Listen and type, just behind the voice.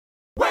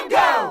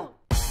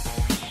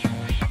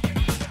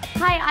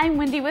I'm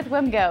Wendy with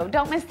WIMGO.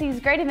 Don't miss these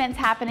great events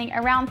happening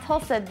around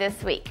Tulsa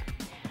this week.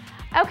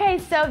 Okay,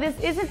 so this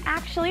isn't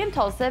actually in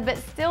Tulsa, but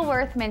still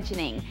worth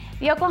mentioning.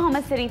 The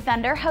Oklahoma City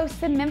Thunder hosts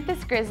the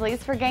Memphis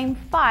Grizzlies for Game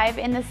 5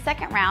 in the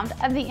second round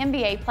of the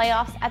NBA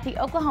playoffs at the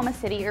Oklahoma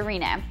City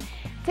Arena.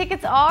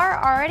 Tickets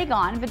are already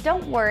gone, but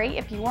don't worry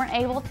if you weren't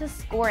able to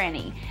score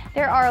any.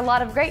 There are a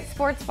lot of great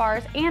sports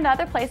bars and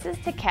other places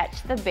to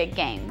catch the big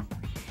game.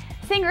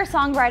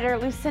 Singer-songwriter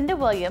Lucinda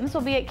Williams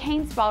will be at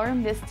Cain's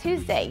Ballroom this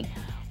Tuesday.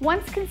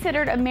 Once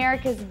considered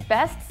America's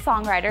best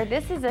songwriter,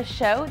 this is a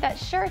show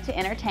that's sure to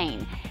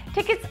entertain.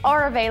 Tickets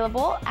are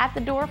available at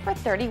the door for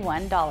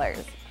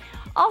 $31.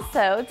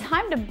 Also,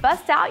 time to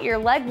bust out your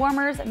leg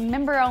warmers,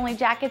 member-only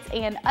jackets,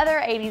 and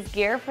other 80s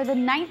gear for the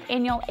 9th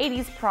annual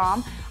 80s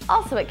prom,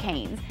 also at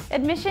Cain's.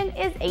 Admission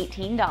is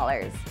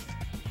 $18.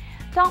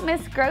 Don't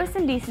miss Gross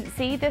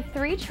Indecency, the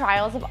 3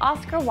 trials of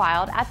Oscar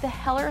Wilde at the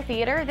Heller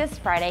Theater this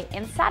Friday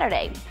and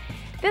Saturday.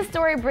 This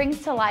story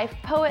brings to life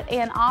poet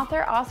and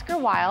author Oscar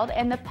Wilde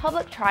and the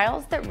public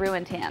trials that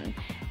ruined him.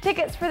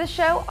 Tickets for the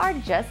show are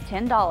just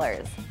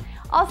 $10.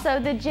 Also,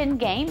 the Gin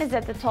Game is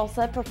at the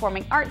Tulsa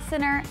Performing Arts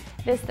Center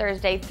this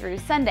Thursday through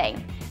Sunday.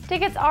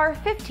 Tickets are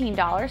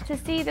 $15 to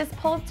see this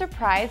Pulitzer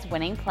Prize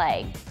winning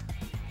play.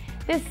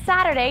 This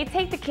Saturday,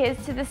 take the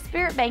kids to the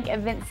Spirit Bank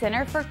Event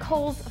Center for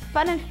Kohl's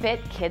Fun and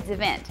Fit Kids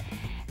event.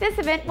 This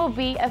event will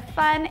be a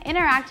fun,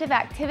 interactive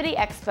activity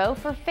expo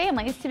for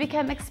families to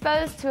become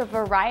exposed to a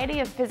variety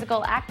of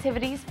physical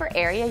activities for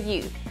area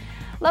youth.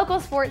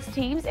 Local sports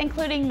teams,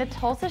 including the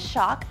Tulsa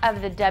Shock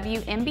of the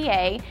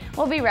WNBA,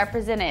 will be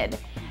represented.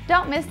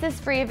 Don't miss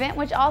this free event,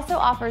 which also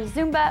offers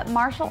Zumba,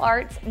 martial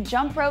arts,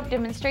 jump rope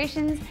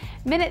demonstrations,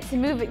 Minute to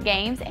Move It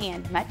games,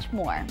 and much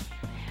more.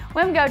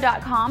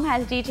 WIMGO.com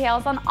has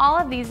details on all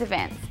of these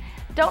events.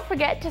 Don't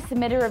forget to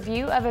submit a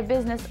review of a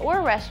business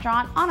or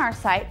restaurant on our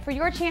site for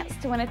your chance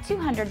to win a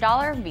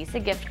 $200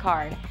 Visa gift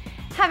card.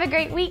 Have a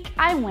great week.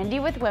 I'm Wendy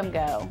with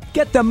WIMGO.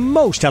 Get the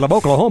most out of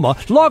Oklahoma.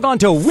 Log on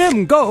to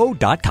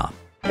WIMGO.com.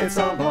 It's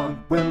all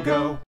on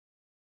WIMGO.